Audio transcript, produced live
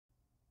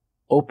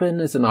Open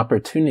is an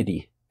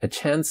opportunity, a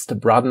chance to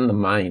broaden the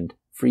mind,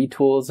 free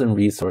tools and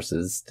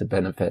resources to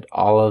benefit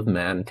all of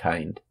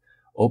mankind.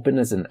 Open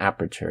is an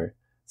aperture,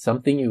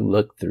 something you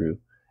look through,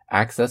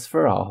 access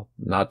for all,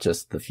 not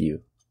just the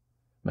few.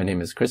 My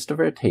name is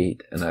Christopher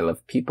Tate, and I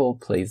love people,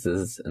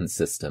 places, and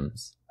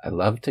systems. I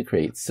love to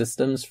create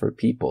systems for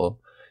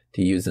people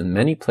to use in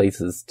many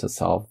places to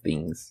solve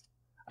things.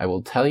 I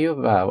will tell you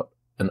about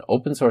an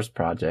open source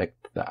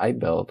project that I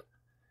built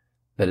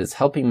that is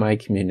helping my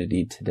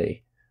community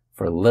today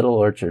for Little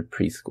Orchard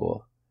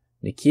Preschool.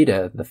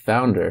 Nikita, the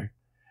founder,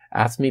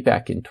 asked me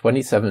back in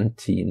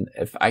 2017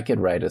 if I could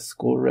write a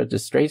school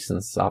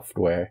registration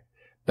software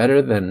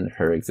better than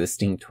her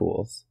existing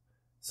tools.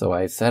 So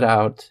I set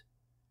out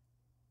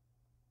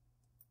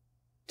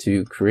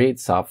to create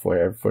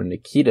software for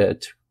Nikita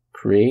to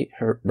create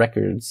her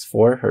records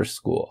for her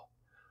school.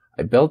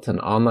 I built an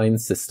online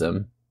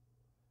system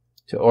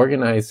to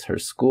organize her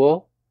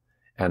school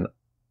and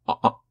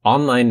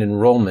online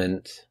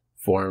enrollment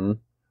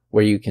form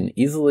where you can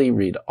easily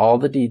read all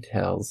the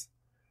details,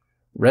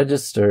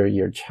 register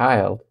your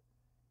child,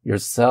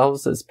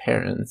 yourselves as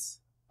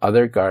parents,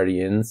 other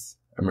guardians,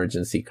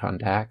 emergency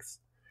contacts,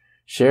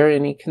 share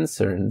any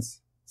concerns,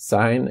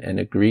 sign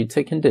and agree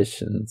to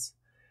conditions,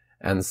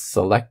 and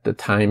select a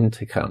time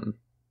to come.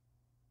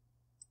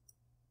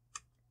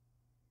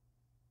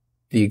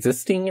 The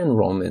existing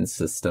enrollment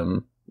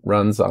system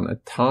runs on a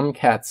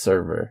Tomcat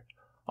server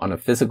on a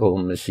physical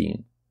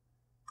machine.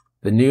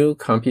 The new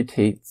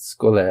Computate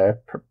Scolaire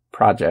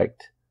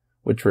project,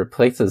 which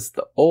replaces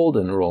the old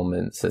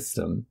enrollment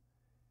system,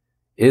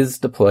 is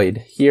deployed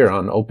here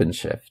on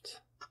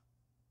OpenShift,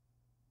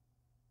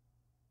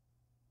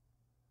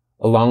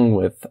 along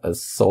with a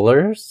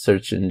Solr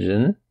search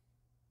engine,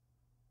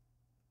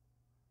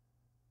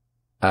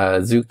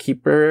 a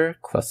Zookeeper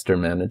cluster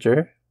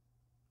manager,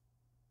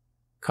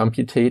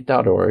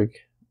 Computate.org,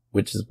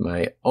 which is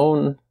my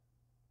own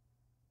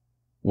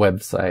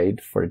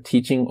website for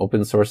teaching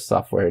open source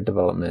software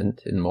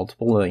development in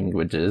multiple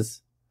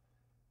languages,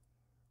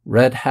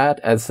 Red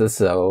Hat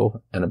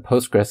SSO, and a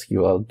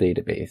PostgreSQL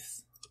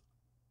database.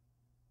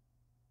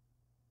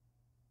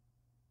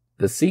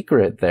 The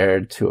secret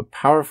there to a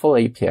powerful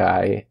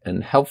API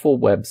and helpful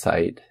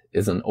website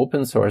is an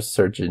open source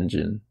search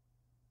engine.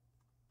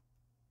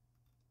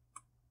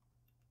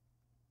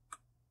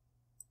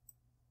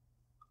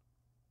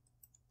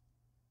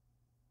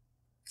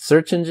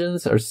 Search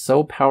engines are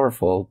so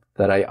powerful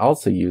that I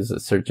also use a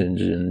search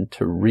engine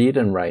to read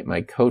and write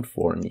my code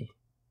for me.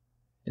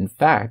 In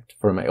fact,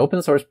 for my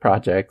open source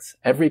projects,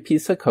 every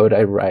piece of code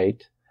I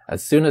write,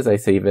 as soon as I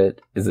save it,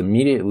 is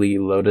immediately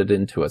loaded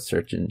into a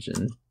search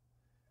engine.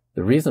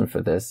 The reason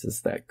for this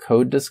is that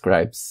code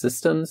describes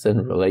systems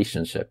and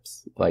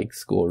relationships, like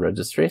school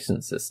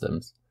registration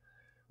systems.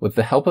 With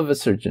the help of a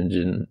search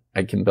engine,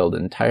 I can build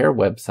entire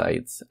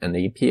websites and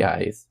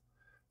APIs,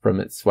 from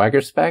its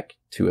Swagger spec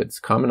to its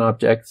common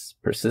objects,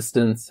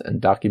 persistence,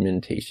 and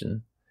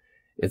documentation.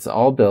 It's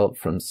all built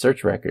from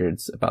search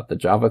records about the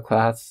Java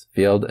class,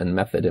 field, and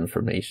method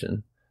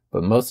information,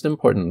 but most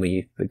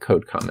importantly, the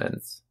code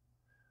comments.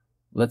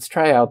 Let's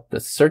try out the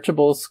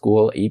Searchable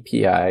School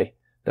API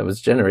that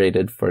was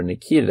generated for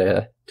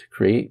Nikita to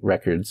create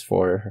records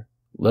for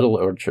Little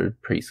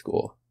Orchard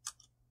Preschool.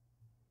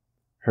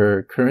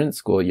 Her current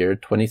school year,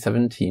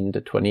 2017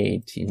 to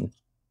 2018.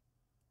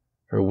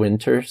 Her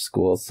winter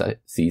school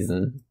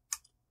season,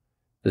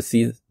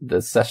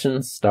 the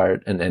session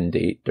start and end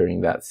date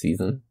during that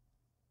season,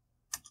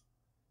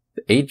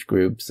 the age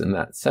groups in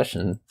that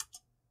session,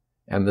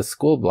 and the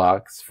school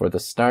blocks for the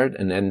start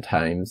and end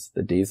times,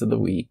 the days of the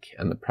week,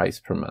 and the price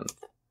per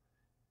month.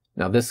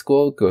 Now this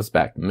school goes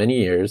back many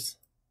years.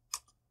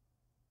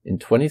 In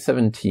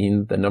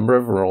 2017, the number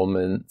of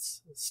enrollments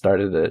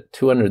started at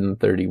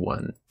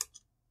 231.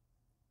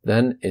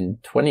 Then in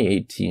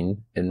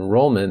 2018,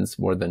 enrollments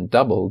more than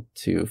doubled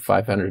to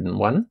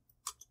 501.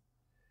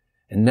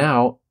 And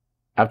now,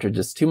 after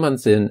just 2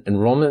 months in,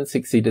 enrollments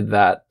exceeded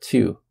that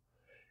too,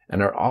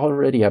 and are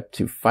already up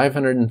to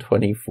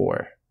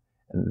 524.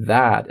 And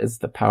that is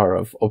the power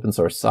of open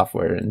source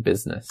software in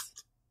business.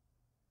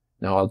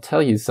 Now I'll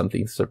tell you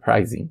something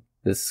surprising.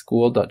 This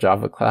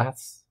school.java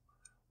class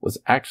was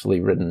actually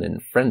written in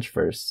French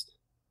first,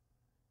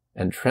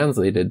 and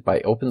translated by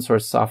open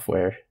source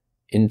software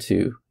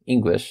into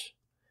English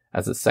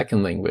as a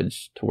second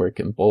language to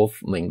work in both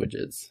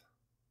languages.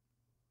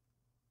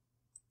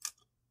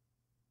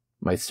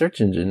 My search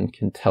engine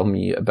can tell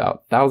me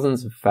about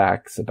thousands of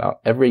facts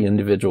about every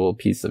individual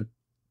piece of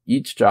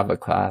each Java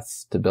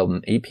class to build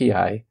an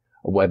API,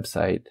 a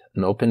website,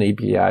 an open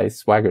API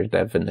Swagger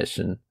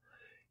definition,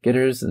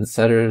 getters and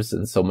setters,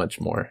 and so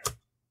much more.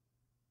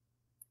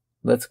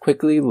 Let's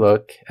quickly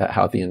look at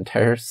how the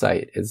entire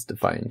site is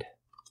defined.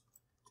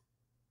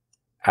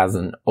 As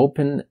an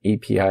open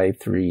API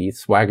 3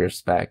 Swagger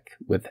spec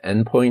with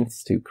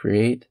endpoints to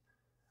create,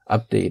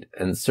 update,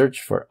 and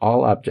search for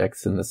all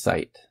objects in the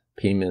site,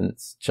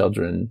 payments,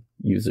 children,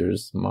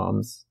 users,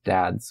 moms,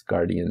 dads,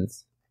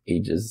 guardians,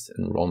 ages,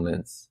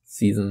 enrollments,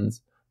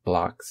 seasons,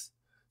 blocks,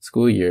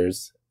 school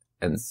years,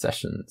 and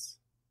sessions.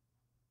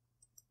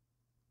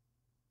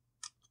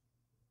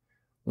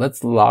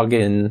 Let's log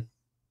in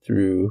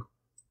through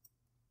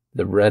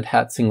the Red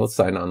Hat single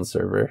sign-on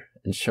server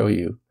and show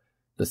you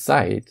the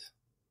site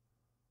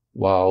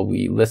while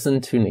we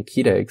listen to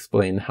Nikita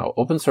explain how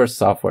open source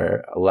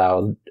software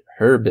allowed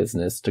her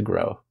business to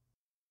grow.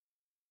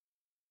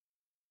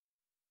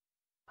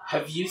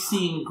 Have you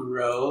seen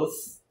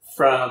growth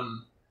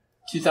from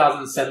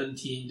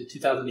 2017 to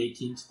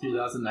 2018 to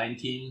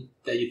 2019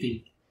 that you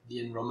think the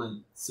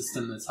enrollment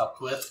system has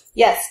helped with?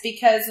 Yes,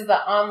 because of the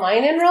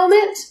online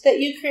enrollment that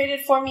you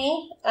created for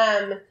me,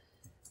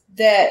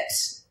 that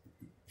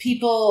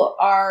people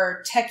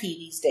are techy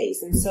these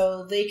days. And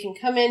so they can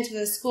come into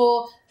the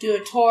school, do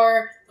a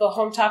tour, go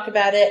home, talk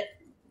about it,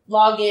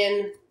 log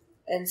in,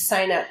 and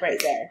sign up right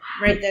there,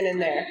 right then and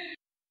there.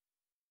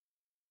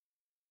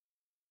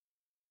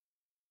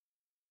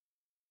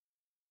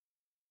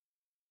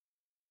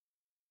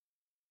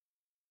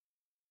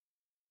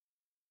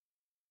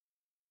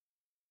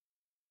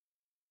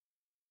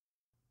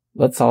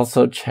 Let's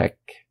also check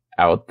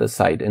out the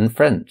site in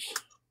French.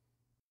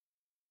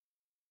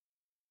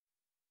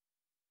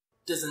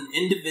 Does an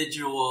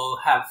individual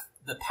have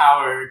the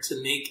power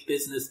to make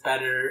business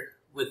better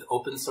with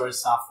open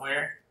source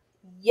software?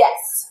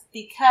 Yes,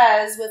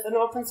 because with an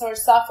open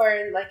source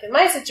software, like in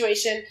my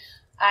situation,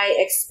 I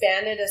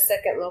expanded a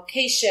second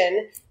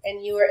location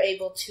and you were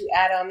able to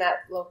add on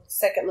that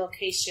second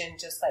location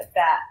just like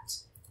that.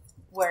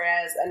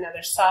 Whereas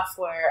another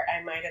software,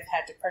 I might have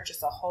had to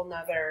purchase a whole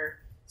nother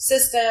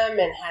system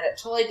and had it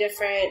totally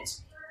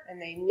different,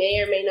 and they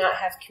may or may not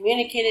have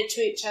communicated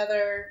to each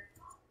other.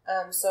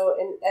 So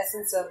in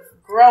essence of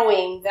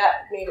growing,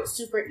 that made it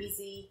super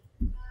easy.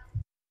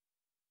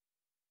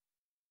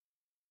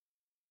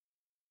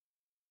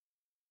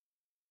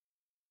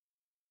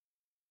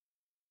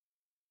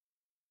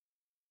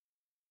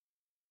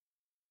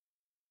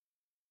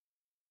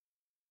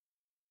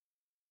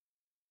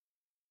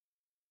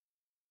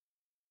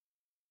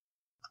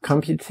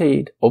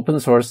 Computate open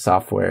source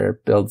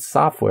software builds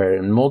software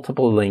in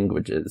multiple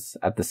languages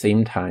at the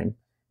same time,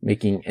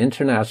 making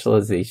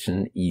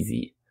internationalization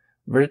easy.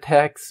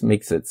 Vertex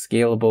makes it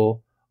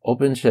scalable,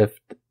 OpenShift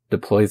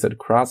deploys it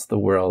across the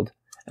world,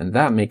 and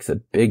that makes a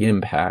big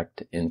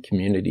impact in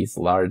communities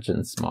large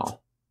and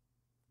small.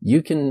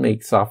 You can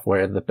make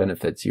software that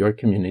benefits your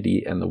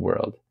community and the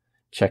world.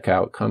 Check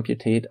out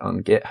Computate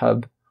on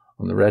GitHub,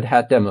 on the Red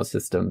Hat demo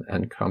system,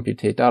 and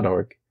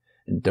computate.org.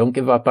 And don't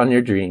give up on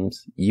your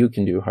dreams. You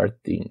can do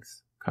hard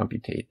things.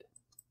 Computate.